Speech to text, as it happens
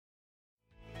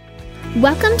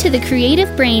Welcome to the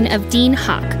creative brain of Dean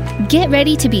Hawk. Get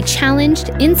ready to be challenged,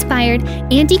 inspired,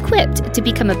 and equipped to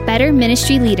become a better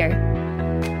ministry leader.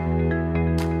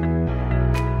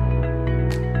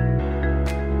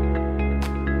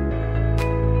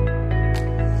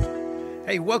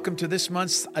 Hey, welcome to this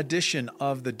month's edition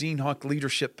of the Dean Hawk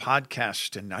Leadership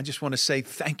Podcast. And I just want to say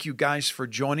thank you guys for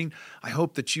joining. I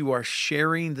hope that you are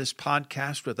sharing this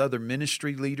podcast with other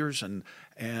ministry leaders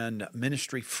and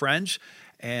ministry friends.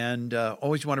 And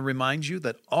always want to remind you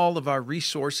that all of our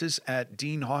resources at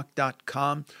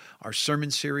deanhawk.com, our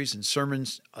sermon series and sermon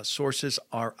sources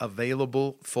are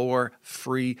available for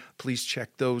free. Please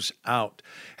check those out.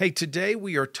 Hey, today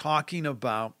we are talking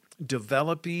about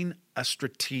developing a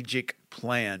strategic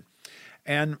plan.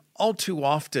 And all too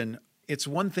often, it's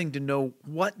one thing to know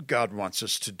what God wants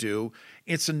us to do.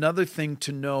 It's another thing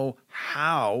to know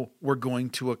how we're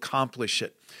going to accomplish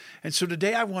it. And so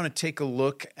today I want to take a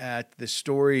look at the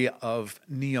story of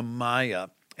Nehemiah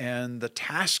and the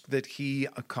task that he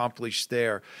accomplished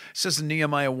there. It says in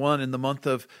Nehemiah 1, in the month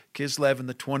of Kislev in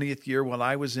the 20th year, while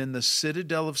I was in the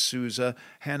citadel of Susa,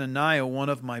 Hananiah, one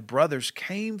of my brothers,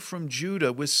 came from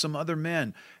Judah with some other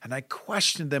men, and I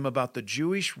questioned them about the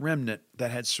Jewish remnant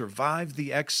that had survived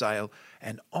the exile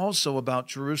and also about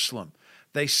Jerusalem.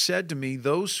 They said to me,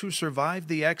 those who survived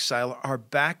the exile are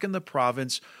back in the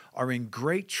province, are in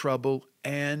great trouble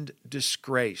and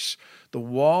disgrace. The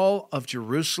wall of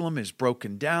Jerusalem is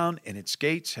broken down and its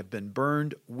gates have been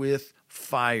burned with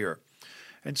fire.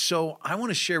 And so I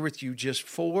want to share with you just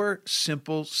 4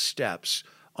 simple steps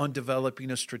on developing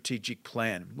a strategic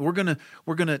plan. We're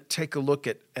gonna take a look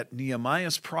at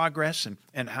Nehemiah's progress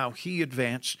and how he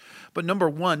advanced. But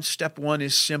step one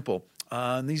is simple.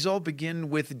 And these all begin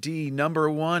with D.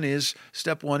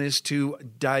 Step one is to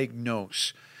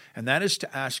diagnose. And that is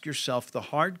to ask yourself the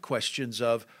hard questions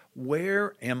of,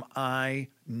 where am I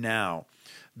now?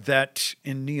 That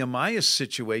in Nehemiah's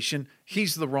situation,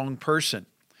 he's the wrong person.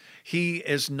 He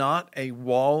is not a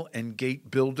wall and gate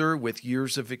builder with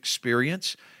years of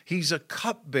experience. He's a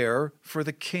cupbearer for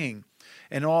the king.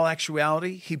 In all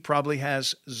actuality, he probably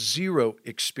has 0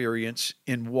 experience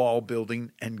in wall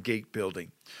building and gate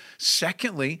building.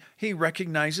 Secondly, he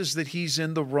recognizes that he's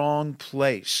in the wrong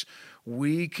place.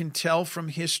 We can tell from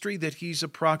history that he's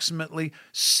approximately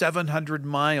 700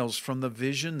 miles from the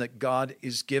vision that God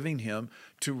is giving him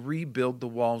to rebuild the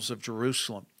walls of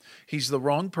Jerusalem. He's the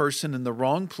wrong person in the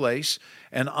wrong place,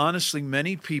 and honestly,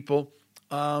 many people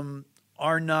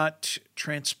are not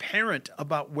transparent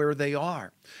about where they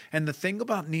are. And the thing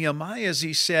about Nehemiah is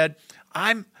he said,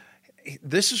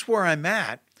 this is where I'm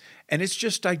at, and it's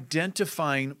just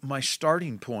identifying my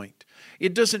starting point.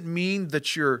 It doesn't mean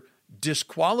that you're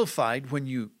disqualified when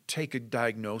you take a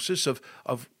diagnosis of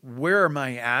where am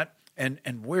I at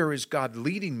and where is God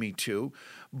leading me to,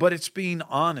 but it's being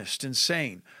honest and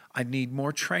saying, I need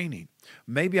more training.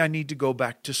 Maybe I need to go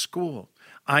back to school.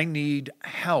 I need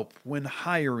help when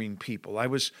hiring people. I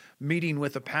was meeting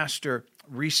with a pastor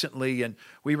recently, and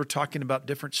we were talking about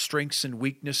different strengths and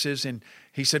weaknesses, and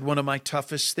he said one of my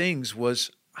toughest things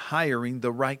was hiring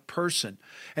the right person.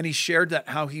 And he shared that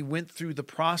how he went through the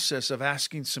process of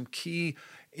asking some key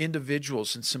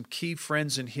individuals and some key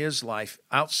friends in his life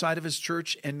outside of his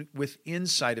church and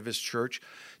inside of his church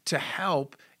to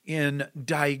help in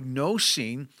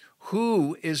diagnosing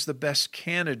who is the best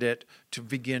candidate to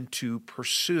begin to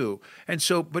pursue. And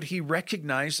so, but he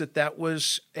recognized that that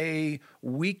was a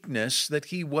weakness that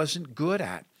he wasn't good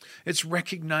at. It's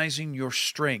recognizing your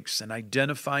strengths and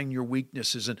identifying your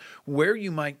weaknesses and where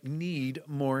you might need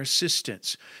more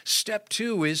assistance. Step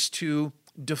 2 is to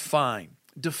define.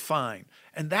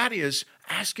 And that is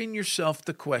asking yourself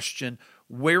the question,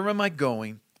 where am I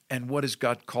going and what has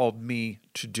God called me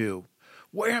to do?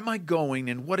 Where am I going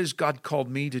and what has God called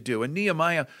me to do? In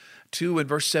Nehemiah 2 and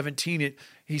verse 17,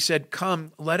 he said,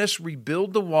 come, let us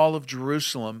rebuild the wall of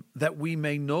Jerusalem that we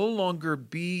may no longer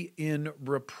be in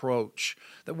reproach.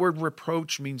 The word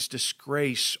reproach means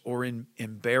disgrace or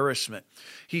embarrassment.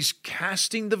 He's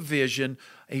casting the vision.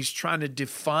 He's trying to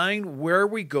define where are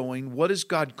we going? What has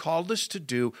God called us to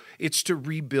do? It's to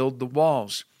rebuild the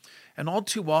walls. And all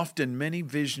too often, many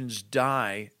visions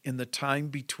die in the time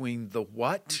between the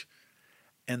what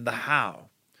and the how.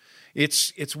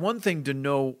 It's one thing to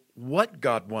know what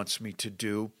God wants me to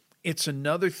do. It's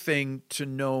another thing to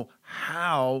know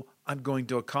how I'm going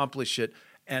to accomplish it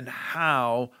and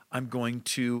how I'm going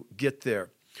to get there.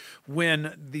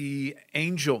 When the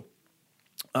angel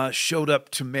showed up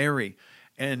to Mary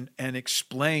and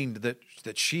explained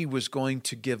that she was going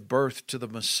to give birth to the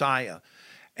Messiah,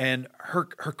 and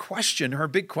her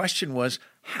big question was,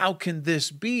 how can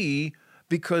this be?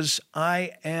 Because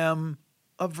I am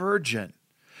a virgin.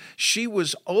 She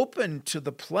was open to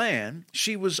the plan.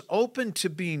 She was open to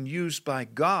being used by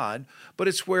God, but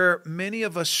it's where many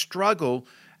of us struggle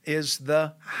is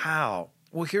the how.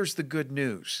 Well, here's the good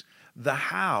news. The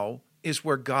how is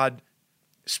where God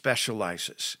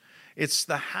specializes. It's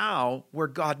the how where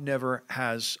God never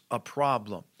has a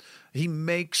problem. He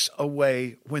makes a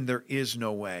way when there is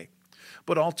no way.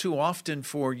 But all too often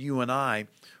for you and I,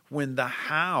 when the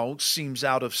how seems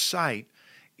out of sight,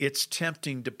 it's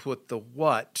tempting to put the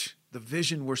what, the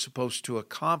vision we're supposed to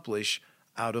accomplish,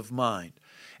 out of mind.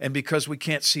 And because we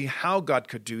can't see how God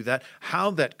could do that,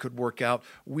 how that could work out,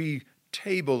 we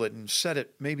table it and set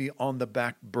it maybe on the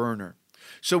back burner.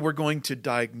 So we're going to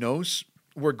diagnose,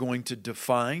 we're going to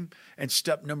define, and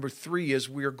step number 3 is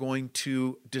we're going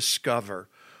to discover.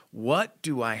 What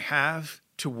do I have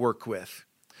to work with?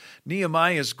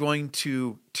 Nehemiah is going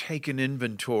to take an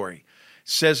inventory. It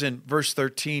says in verse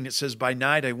 13, it says, "By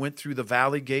night I went through the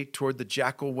valley gate toward the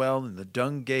jackal well and the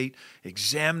dung gate,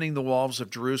 examining the walls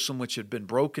of Jerusalem, which had been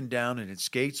broken down, and its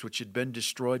gates, which had been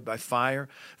destroyed by fire.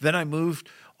 Then I moved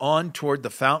on toward the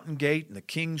fountain gate and the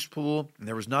king's pool, and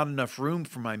there was not enough room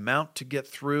for my mount to get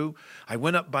through. I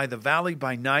went up by the valley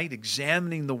by night,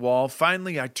 examining the wall.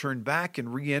 Finally, I turned back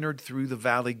and re-entered through the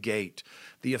valley gate.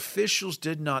 The officials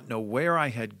did not know where I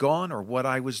had gone or what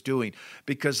I was doing,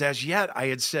 because as yet I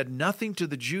had said nothing to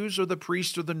the Jews or the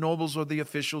priests or the nobles or the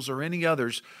officials or any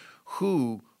others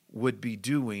who would be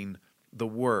doing the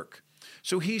work."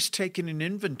 So he's taking an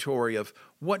inventory of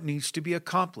what needs to be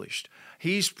accomplished.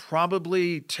 He's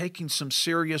probably taking some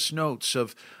serious notes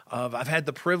of I've had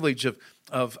the privilege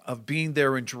of being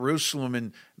there in Jerusalem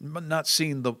and not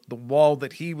seeing the wall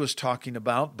that he was talking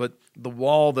about, but the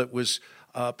wall that was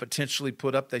potentially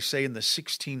put up, they say, in the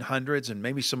 1600s, and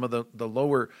maybe some of the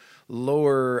lower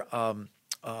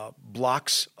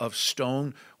blocks of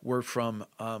stone were from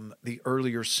the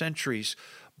earlier centuries.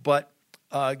 But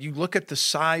you look at the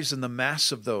size and the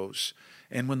mass of those,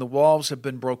 and when the walls have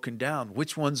been broken down,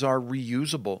 which ones are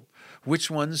reusable?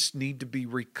 Which ones need to be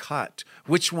recut?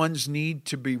 Which ones need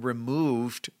to be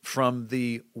removed from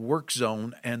the work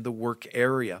zone and the work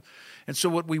area? And so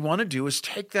what we want to do is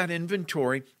take that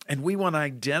inventory, and we want to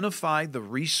identify the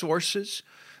resources,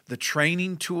 the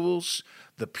training tools,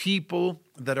 the people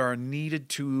that are needed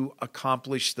to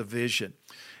accomplish the vision.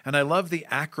 And I love the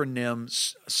acronym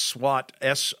SWOT,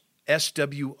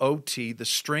 SWOT, the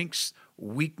strengths,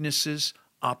 weaknesses,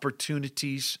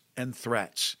 opportunities, and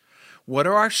threats. What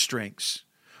are our strengths?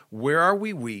 Where are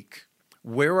we weak?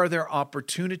 Where are there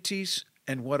opportunities?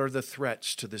 And what are the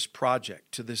threats to this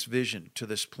project, to this vision, to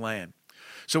this plan?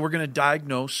 So we're going to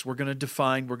diagnose, we're going to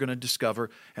define, we're going to discover,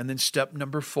 and then step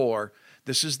number 4,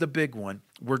 this is the big one,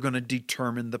 we're going to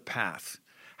determine the path.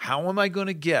 How am I going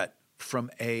to get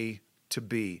from A to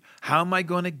B? How am I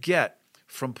going to get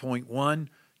from point 1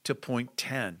 to point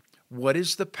 10? What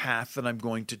is the path that I'm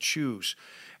going to choose?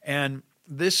 And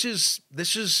this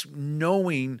is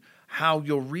knowing how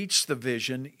you'll reach the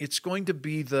vision. It's going to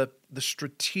be the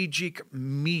strategic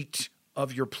meat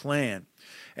of your plan.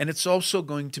 And it's also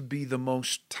going to be the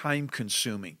most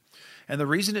time-consuming. And the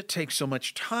reason it takes so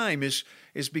much time is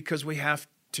because we have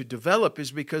to develop,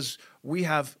 is because we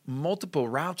have multiple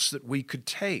routes that we could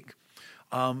take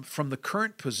from the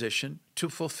current position to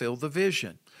fulfill the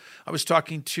vision. I was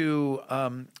talking to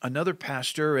another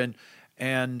pastor,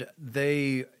 and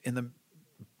they, in the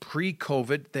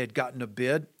pre-COVID, they had gotten a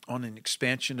bid on an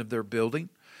expansion of their building.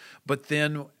 But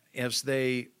then as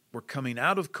they were coming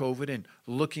out of COVID and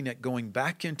looking at going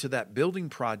back into that building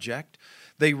project,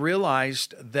 they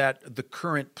realized that the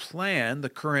current plan, the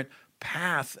current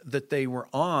path that they were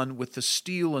on with the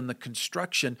steel and the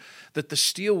construction, that the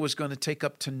steel was going to take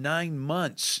up to 9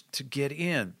 months to get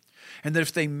in. And that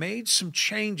if they made some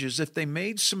changes, if they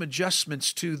made some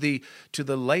adjustments to the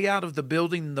layout of the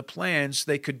building and the plans,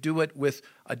 they could do it with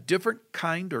a different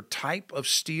kind or type of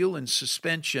steel and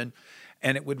suspension,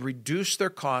 and it would reduce their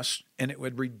costs and it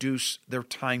would reduce their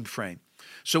time frame.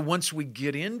 So once we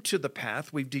get into the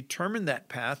path, we've determined that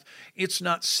path, it's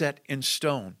not set in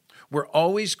stone. We're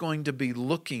always going to be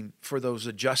looking for those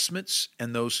adjustments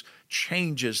and those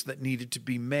changes that needed to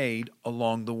be made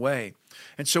along the way.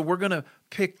 And so we're going to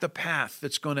pick the path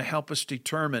that's going to help us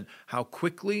determine how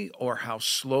quickly or how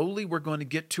slowly we're going to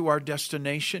get to our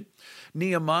destination.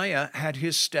 Nehemiah had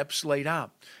his steps laid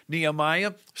out.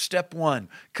 Nehemiah, step 1,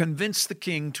 convince the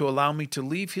king to allow me to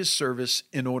leave his service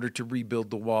in order to rebuild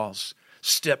the walls.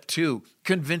 Step 2,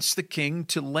 convince the king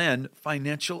to lend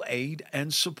financial aid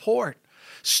and support.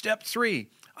 Step 3,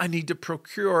 I need to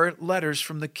procure letters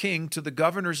from the king to the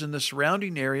governors in the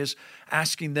surrounding areas,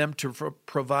 asking them to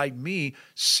provide me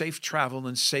safe travel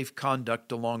and safe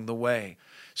conduct along the way.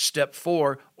 Step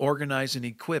 4, organize and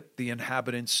equip the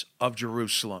inhabitants of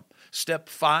Jerusalem. Step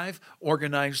 5,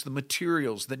 organize the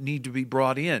materials that need to be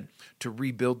brought in to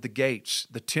rebuild the gates,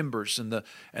 the timbers, and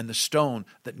the stone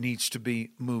that needs to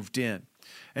be moved in.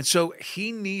 And so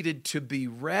he needed to be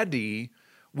ready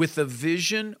with a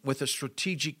vision, with a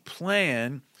strategic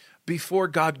plan, before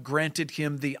God granted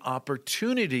him the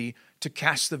opportunity to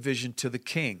cast the vision to the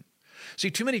king.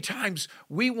 See, too many times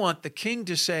we want the king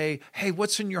to say, "Hey,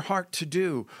 what's in your heart to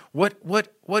do? What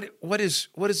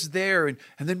is there?" And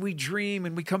then we dream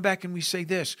and we come back and we say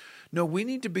this. No, we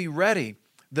need to be ready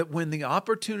that when the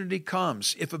opportunity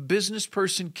comes, if a business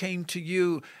person came to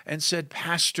you and said,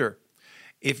 "Pastor,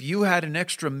 if you had an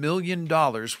extra $1 million,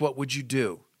 what would you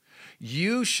do?"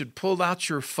 You should pull out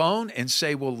your phone and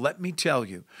say, "Well, let me tell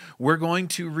you, we're going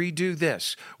to redo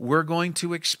this. We're going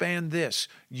to expand this."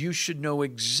 You should know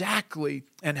exactly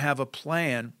and have a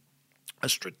plan, a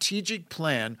strategic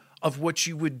plan of what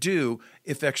you would do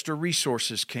if extra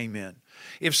resources came in.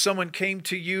 If someone came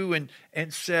to you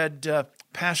and said,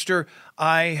 "Pastor,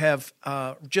 I have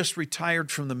just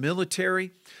retired from the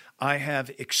military. I have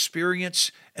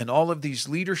experience in all of these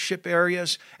leadership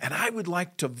areas, and I would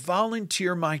like to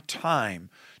volunteer my time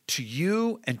to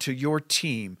you and to your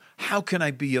team. How can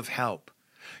I be of help?"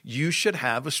 You should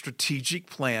have a strategic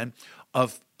plan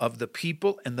of the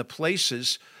people and the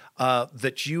places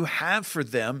that you have for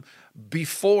them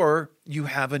before you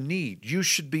have a need. You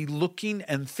should be looking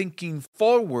and thinking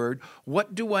forward,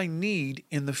 what do I need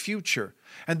in the future?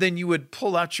 And then you would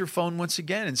pull out your phone once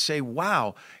again and say,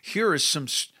 "Wow, here's some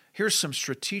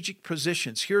strategic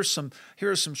positions. Here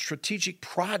are some strategic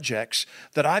projects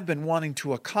that I've been wanting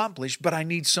to accomplish, but I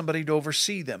need somebody to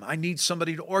oversee them. I need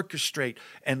somebody to orchestrate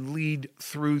and lead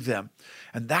through them."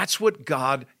 And that's what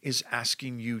God is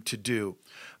asking you to do.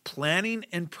 Planning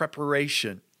and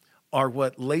preparation are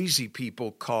what lazy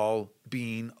people call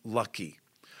being lucky.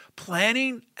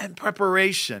 Planning and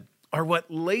preparation are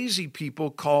what lazy people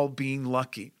call being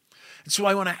lucky. And so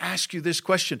I want to ask you this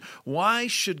question. Why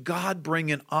should God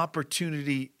bring an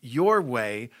opportunity your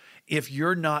way if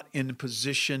you're not in a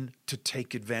position to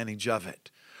take advantage of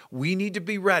it? We need to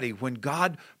be ready. When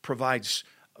God provides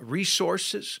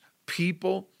resources,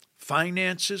 people,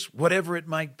 finances, whatever it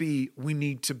might be, we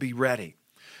need to be ready.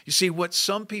 You see, what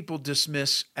some people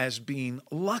dismiss as being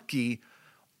lucky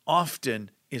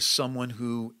often is someone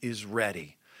who is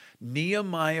ready.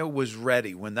 Nehemiah was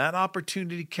ready. When that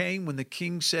opportunity came, when the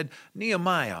king said,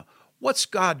 "Nehemiah, what's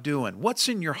God doing? What's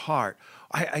in your heart?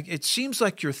 It seems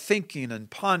like you're thinking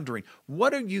and pondering.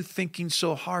 What are you thinking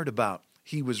so hard about?"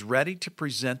 He was ready to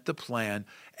present the plan,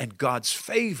 and God's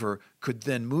favor could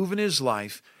then move in his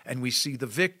life, and we see the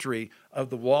victory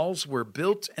of the walls were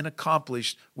built and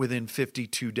accomplished within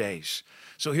 52 days.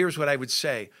 So here's what I would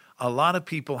say. A lot of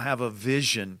people have a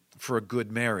vision for a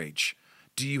good marriage.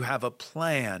 Do you have a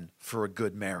plan for a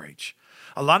good marriage?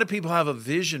 A lot of people have a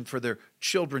vision for their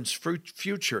children's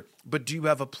future, but do you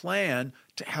have a plan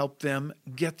to help them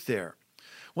get there?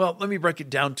 Well, let me break it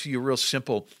down to you real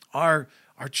simple. Our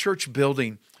church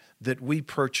building that we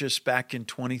purchased back in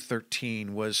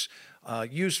 2013 was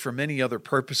used for many other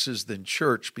purposes than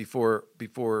church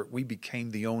before we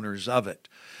became the owners of it.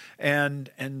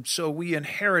 And so we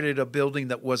inherited a building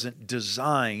that wasn't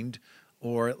designed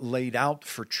or laid out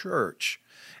for church.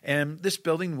 And this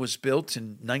building was built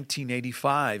in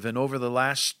 1985, and over the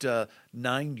last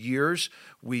 9 years,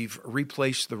 we've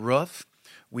replaced the roof.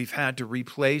 We've had to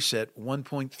replace at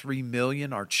 $1.3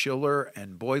 million our chiller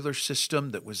and boiler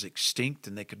system that was extinct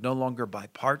and they could no longer buy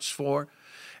parts for.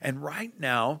 And right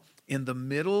now, in the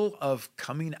middle of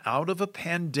coming out of a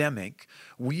pandemic,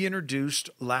 we introduced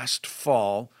last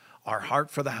fall our Heart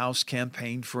for the House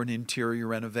campaign for an interior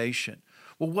renovation.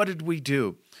 Well, what did we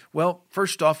do? Well,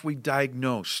 first off, we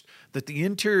diagnosed that the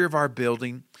interior of our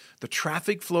building, the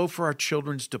traffic flow for our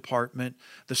children's department,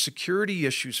 the security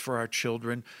issues for our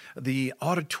children, the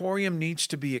auditorium needs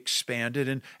to be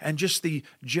expanded, and just the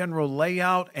general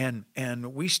layout,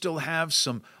 and we still have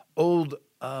some old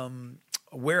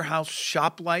warehouse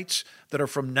shop lights that are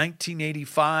from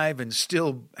 1985 and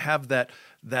still have that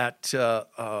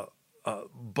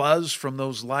buzz from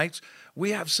those lights.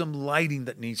 We have some lighting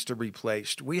that needs to be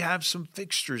replaced. We have some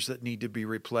fixtures that need to be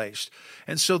replaced.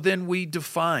 And so then we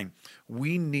define,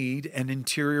 we need an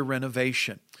interior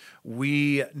renovation.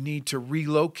 We need to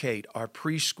relocate our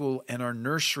preschool and our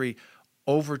nursery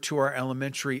over to our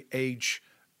elementary age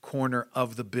corner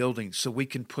of the building so we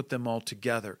can put them all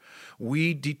together.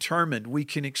 We determined we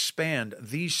can expand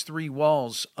these 3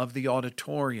 walls of the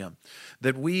auditorium,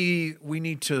 that we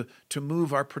need to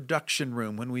move our production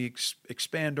room when we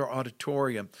expand our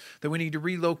auditorium, that we need to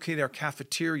relocate our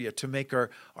cafeteria to make our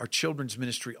children's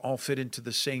ministry all fit into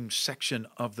the same section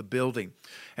of the building.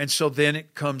 And so then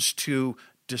it comes to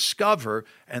discover,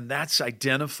 and that's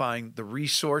identifying the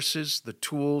resources, the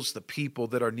tools, the people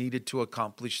that are needed to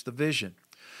accomplish the vision.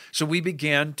 So we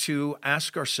began to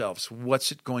ask ourselves, what's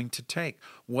it going to take?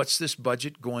 What's this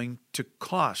budget going to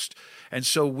cost? And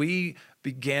so we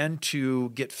began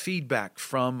to get feedback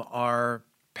from our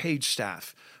paid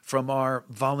staff, from our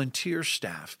volunteer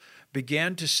staff,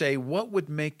 began to say, what would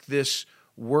make this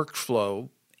workflow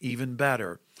even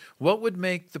better? What would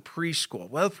make the preschool?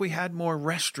 Well, if we had more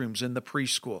restrooms in the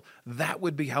preschool, that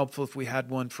would be helpful if we had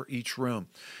one for each room.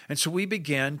 And so we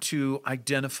began to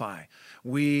identify.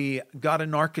 We got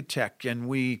an architect and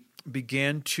we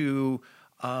began to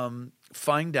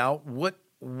find out what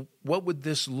would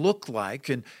this look like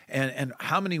and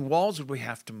how many walls would we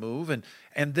have to move?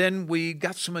 And then we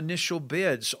got some initial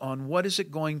bids on what is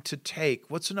it going to take?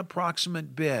 What's an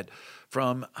approximate bid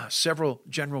from several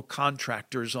general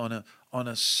contractors on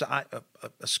a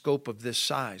scope of this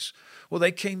size? Well,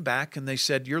 they came back and they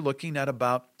said, you're looking at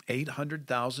about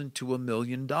 $800,000 to $1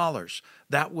 million.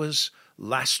 That was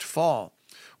last fall.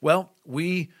 Well,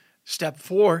 step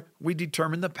 4, we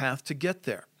determined the path to get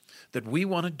there, that we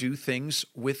want to do things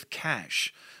with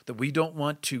cash, that we don't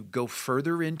want to go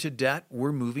further into debt.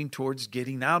 We're moving towards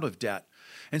getting out of debt.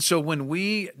 And so when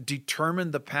we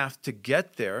determined the path to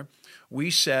get there,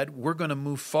 we said we're going to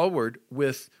move forward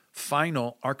with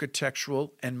final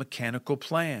architectural and mechanical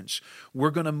plans.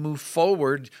 We're going to move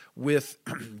forward with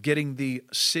getting the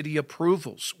city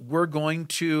approvals. We're going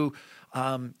to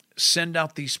send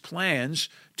out these plans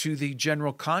to the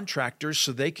general contractors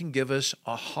so they can give us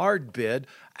a hard bid,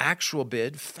 actual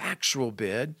bid, factual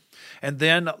bid. And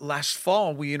then last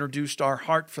fall, we introduced our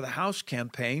Heart for the House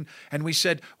campaign, and we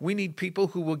said we need people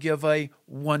who will give a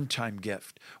one-time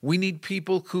gift. We need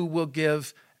people who will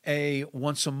give a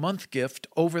once-a-month gift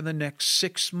over the next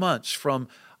 6 months from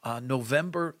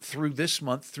November through this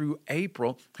month through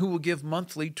April, who will give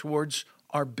monthly towards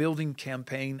our building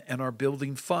campaign and our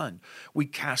building fund. We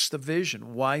cast the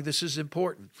vision, why this is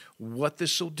important, what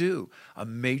this will do. A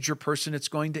major person it's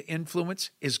going to influence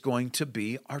is going to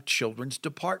be our children's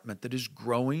department that is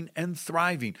growing and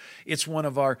thriving. It's one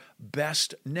of our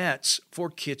best nets for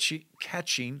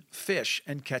catching fish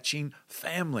and catching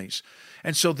families.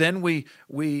 And so then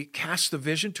we cast the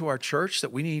vision to our church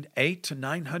that we need $800,000 to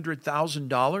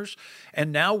 $900,000.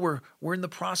 And now we're in the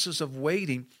process of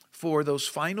waiting for those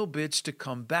final bids to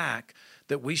come back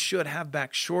that we should have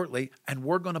back shortly, and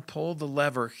we're going to pull the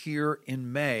lever here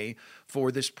in May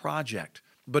for this project.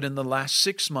 But in the last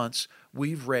 6 months,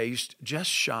 we've raised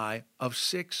just shy of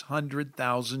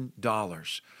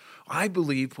 $600,000. I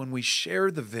believe when we share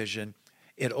the vision,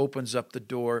 it opens up the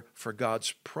door for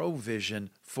God's provision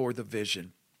for the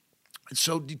vision. And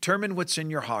so determine what's in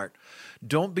your heart.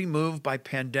 Don't be moved by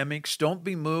pandemics. Don't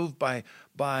be moved by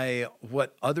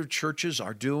what other churches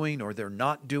are doing or they're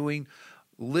not doing.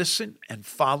 Listen and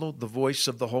follow the voice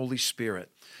of the Holy Spirit.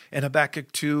 In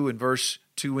Habakkuk 2 and verse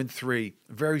 2 and 3,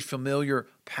 a very familiar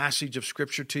passage of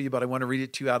Scripture to you, but I want to read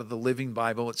it to you out of the Living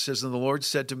Bible. It says, "And the Lord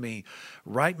said to me,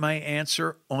 write my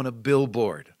answer on a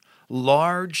billboard,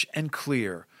 large and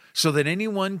clear, so that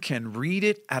anyone can read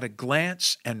it at a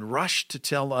glance and rush to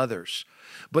tell others.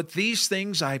 But these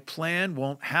things I plan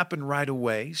won't happen right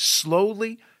away.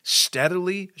 Slowly,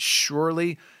 steadily,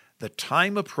 surely, the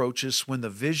time approaches when the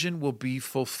vision will be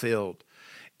fulfilled.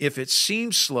 If it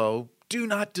seems slow, do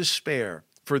not despair,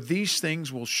 for these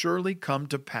things will surely come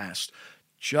to pass.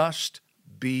 Just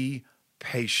be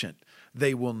patient.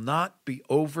 They will not be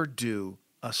overdue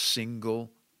a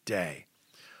single day."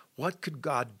 What could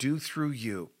God do through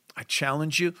you? I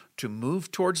challenge you to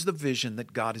move towards the vision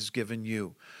that God has given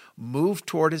you. Move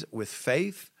toward it with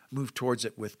faith, move towards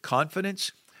it with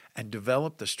confidence, and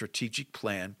develop the strategic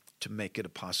plan to make it a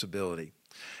possibility.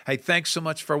 Hey, thanks so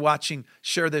much for watching.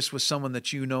 Share this with someone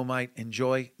that you know might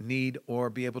enjoy, need, or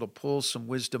be able to pull some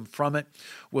wisdom from it.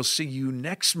 We'll see you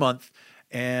next month,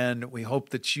 and we hope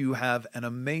that you have an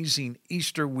amazing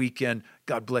Easter weekend.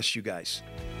 God bless you guys.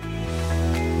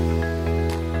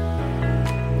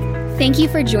 Thank you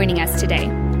for joining us today.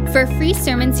 For a free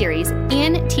sermon series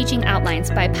and teaching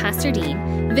outlines by Pastor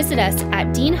Dean, visit us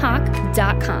at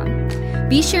deanhawk.com.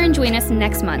 Be sure and join us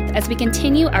next month as we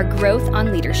continue our growth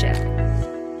on leadership.